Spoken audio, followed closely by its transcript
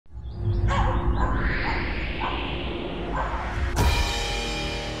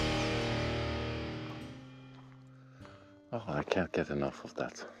Oh, I can't get enough of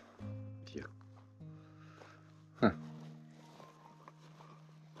that view.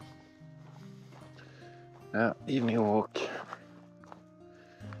 Evening walk,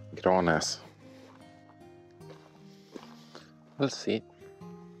 Grannäs. We'll see.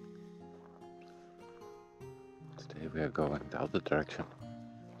 Today we are going the other direction.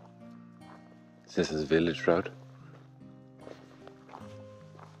 This is village road.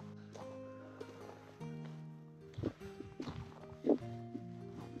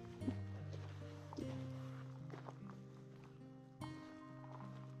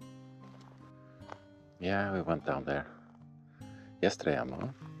 Yeah, we went down there yesterday,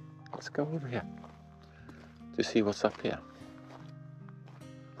 Aamu. Let's go over here to see what's up here.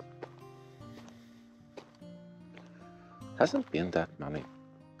 Hasn't been that many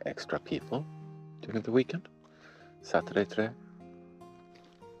extra people during the weekend. Saturday today.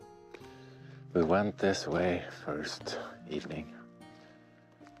 We went this way first evening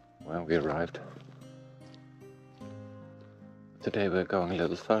when we arrived. Today we're going a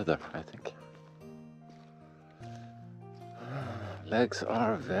little further, I think. Legs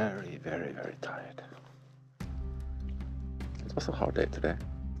are very, very, very tired. It was a hard day today.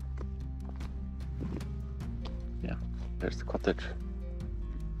 Yeah, there's the cottage.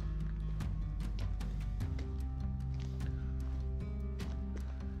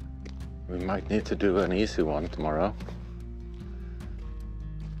 We might need to do an easy one tomorrow.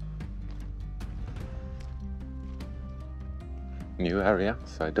 New area,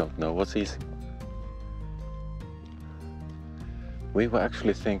 so I don't know what's easy. We were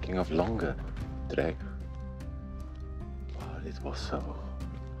actually thinking of longer today, but it was so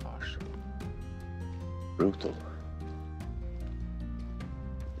harsh, brutal.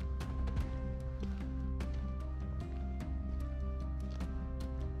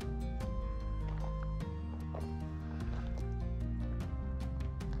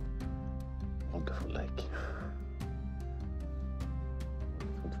 Wonderful lake.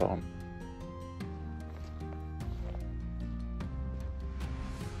 Good fun.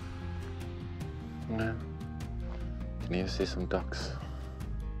 Yeah. Can you see some ducks?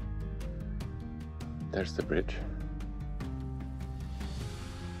 There's the bridge.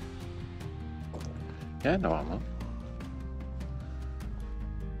 Yeah, no, Aamu.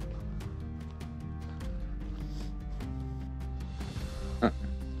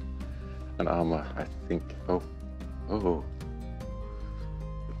 And Aamu, I think, oh,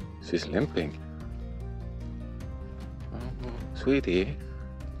 she's limping. Oh, sweetie.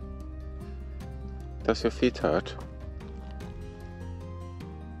 Does your feet hurt?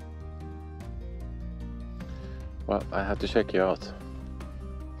 Well, I had to check you out.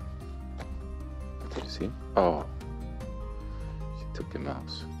 What did you see? Oh, she took a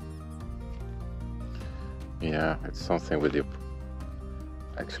mouse. Yeah, it's something with your,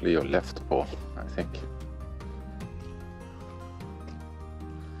 actually your left paw, I think.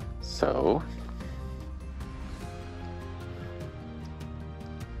 So,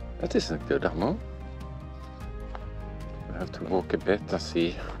 that isn't good, Aamu. We have to walk a bit and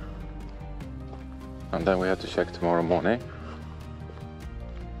see, and then we have to check tomorrow morning.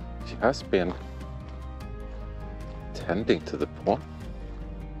 She has been tending to the paw,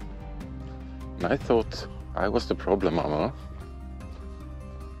 and I thought I was the problem, Aamu.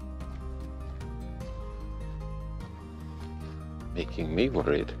 Making me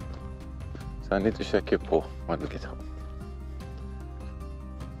worried. So I need to check your paw when we get home.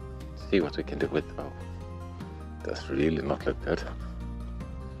 See what we can do with. Oh, does really not look good.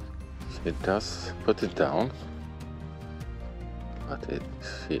 She does put it down, but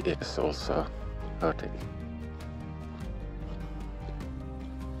she is also hurting.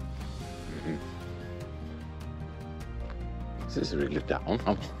 This is really down.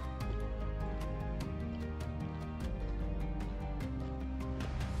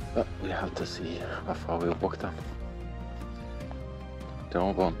 But we have to see how far we walk down.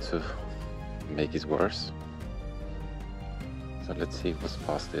 Don't want to make it worse. So let's see what's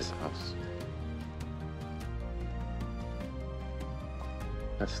past this house.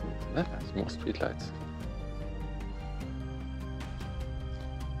 That's more streetlights.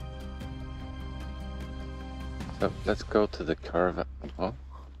 So let's go to the curve. Oh.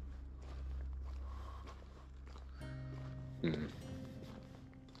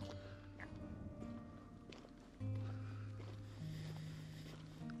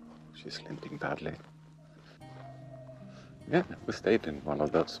 She's limping badly. Yeah, we stayed in one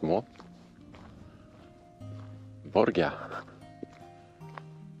of those small Borgia.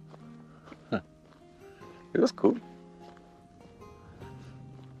 It was cool.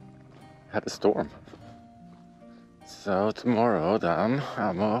 Had a storm. So tomorrow then,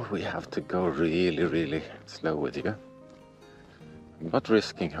 Aamu, we have to go really, really slow with you. I'm not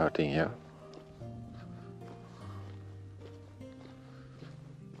risking hurting you.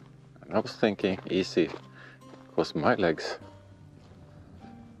 And I was thinking easy, because my legs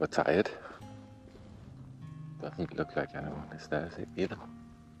were tired. Doesn't look like anyone is there either.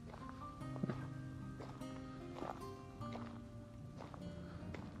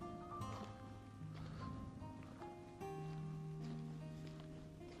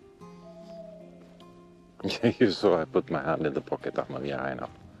 You saw I put my hand in the pocket, Aamu. Yeah, I know.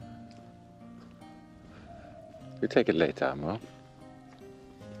 You take it later, Aamu.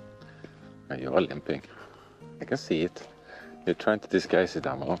 You are limping. I can see it. You're trying to disguise it,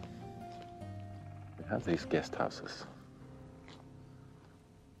 Aamu. We have these guest houses.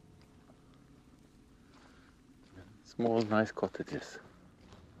 Small, nice cottages.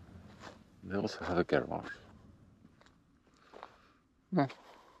 They also have a garage. Oh.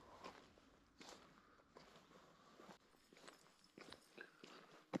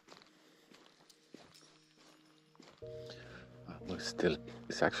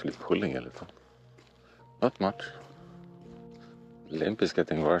 It's actually pulling a little. Not much. Limp is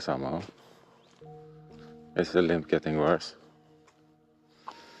getting worse, Aamu. Is the limp getting worse?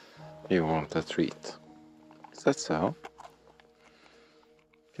 You want a treat. Is that so?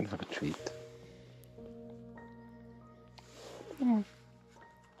 You can have a treat.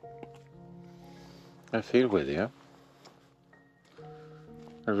 I feel with you.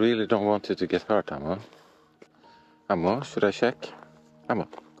 I really don't want you to get hurt, Aamu. Aamu, should I check? Aamu,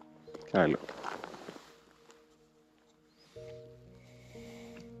 can I look?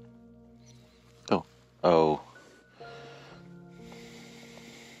 Oh.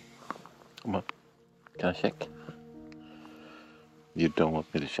 Aamu, can I check? You don't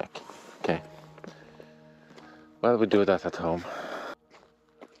want me to check. Okay. Well, we do that at home.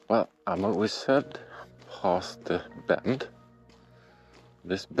 Well, Aamu, we said past the bend.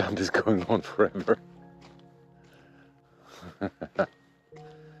 This bend is going on forever.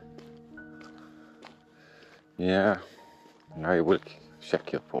 Yeah, I will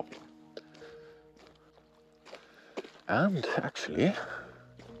check your paw. And actually,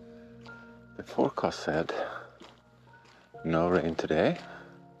 the forecast said no rain today.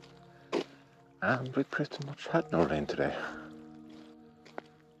 And we pretty much had no rain today.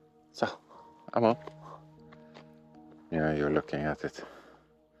 So, I'm up. Yeah, you're looking at it.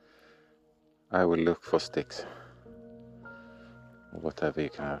 I will look for sticks. Whatever you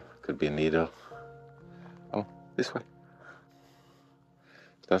can have. Could be a needle. Oh, this way.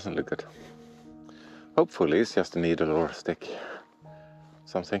 Doesn't look good. Hopefully it's just a needle or a stick.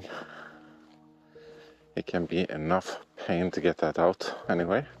 Something. It can be enough pain to get that out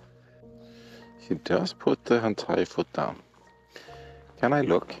anyway. She does put the entire foot down. Can I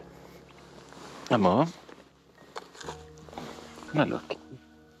look? Aamu? Can I look?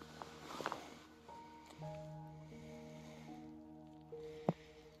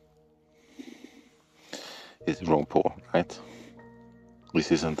 It's the wrong paw, right?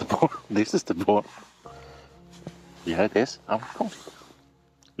 This isn't the paw. This is the paw. Yeah, it is. Oh, come on.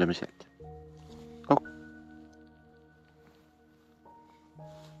 Let me check. Oh.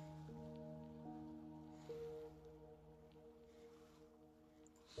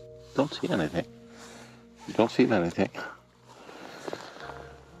 Don't see anything. You don't feel anything.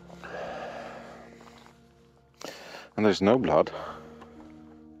 And there's no blood.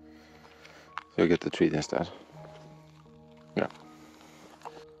 So you get the treat instead. Yeah.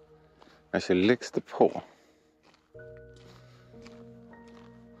 And she licks the paw.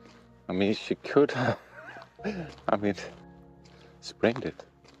 I mean, she could have, sprained it.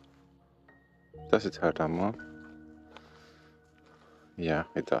 Does it hurt, Aamu? Yeah,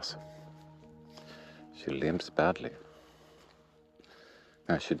 it does. She limps badly.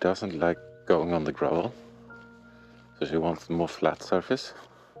 And she doesn't like going on the gravel. So she wants a more flat surface.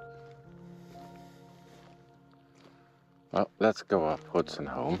 Well, let's go upwards and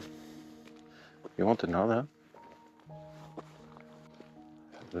home. You want to know that?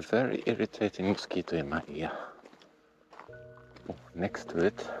 A very irritating mosquito in my ear. Oh, next to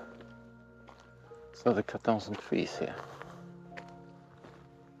it. So they cut down some trees here.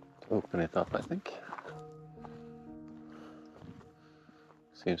 To open it up, I think.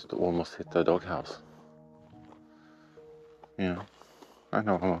 Seems to almost hit the doghouse. Yeah, I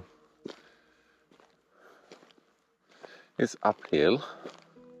know. It's uphill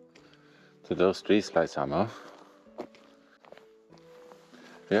to those tree slides, Aamu.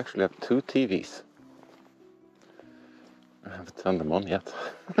 We actually have 2 TVs. I haven't turned them on yet.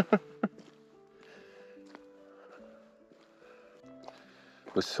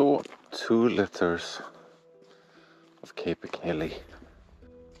 We saw 2 litters of Cape Kelly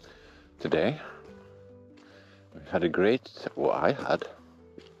today. We had a great, well, I had,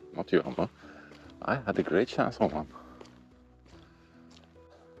 not you, Aamu. I had a great chance on one.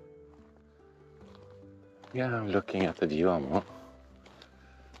 Yeah, I'm looking at the view, Aamu.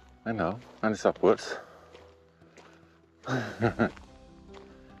 I know, and it's upwards.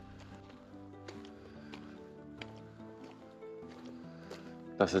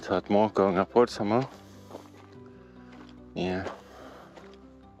 Does it hurt more going upwards, Aamu? Yeah.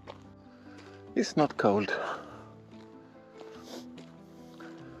 It's not cold.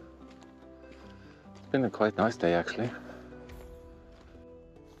 It's been a quite nice day, actually.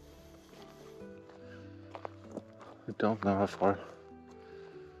 I don't know how far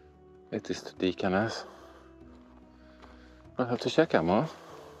it is to Grannäs. I'll have to check, Aamu.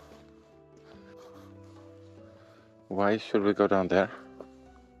 Why should we go down there?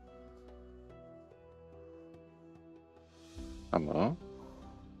 Aamu?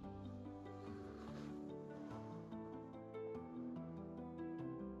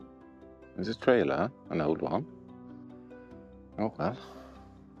 Is it a trailer? An old one? Oh well.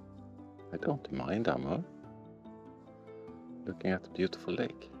 I don't mind, Aamu. Looking at the beautiful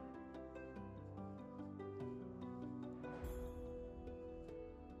lake.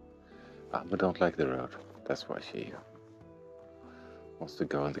 Aamu don't like the road. That's why she wants to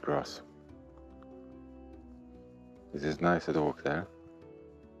go in the grass. It is nicer to walk there.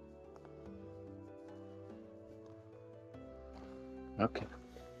 Okay.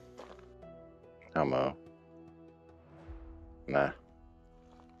 Aamu. Nah.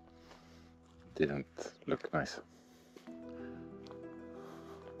 Didn't look nice.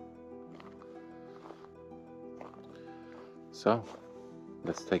 So,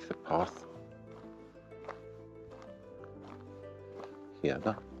 let's take the path here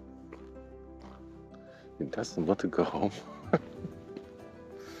then. He doesn't want to go home.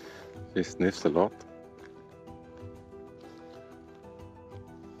 He sniffs a lot.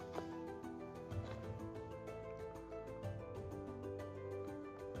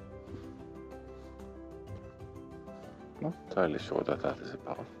 Not entirely sure that that is a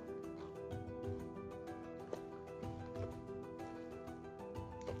path.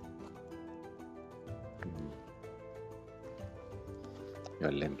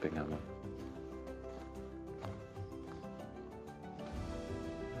 You're limping, Aamu.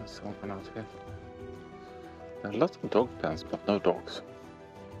 There's someone out here. There are lots of dog pens, but no dogs.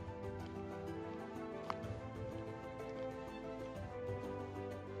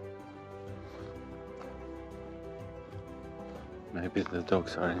 Maybe the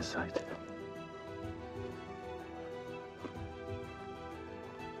dogs are inside.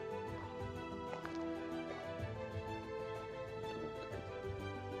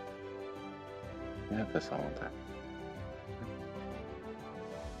 Yeah, there's someone there.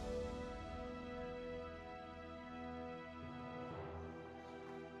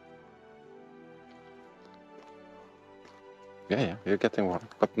 Yeah, you're getting one,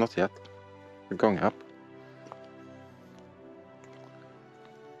 but not yet. You're going up.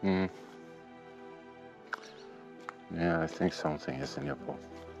 Yeah, I think something is in your paw.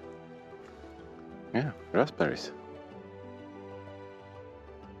 Yeah, raspberries.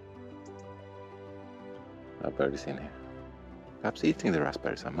 A bird is in here. Perhaps eating the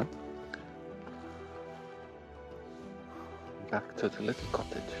raspberries, Aamu. Back to the little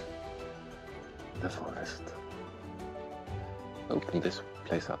cottage. The forest. Open this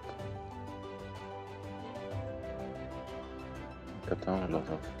place up. Cut down a lot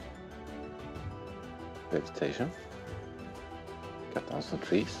of vegetation. Cut down some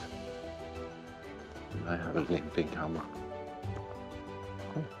trees. And I have a limping Aamu.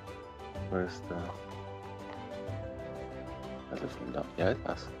 Where's the elephant down? Yeah, it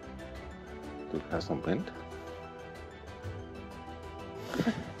has. Do it have some wind?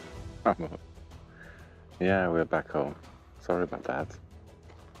 Yeah, we're back home. Sorry about that.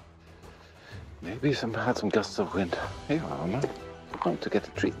 Maybe had some gusts of wind. Hey, Aamu, you're going to get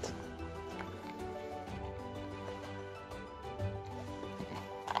a treat.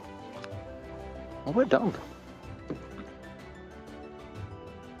 Oh, we're done.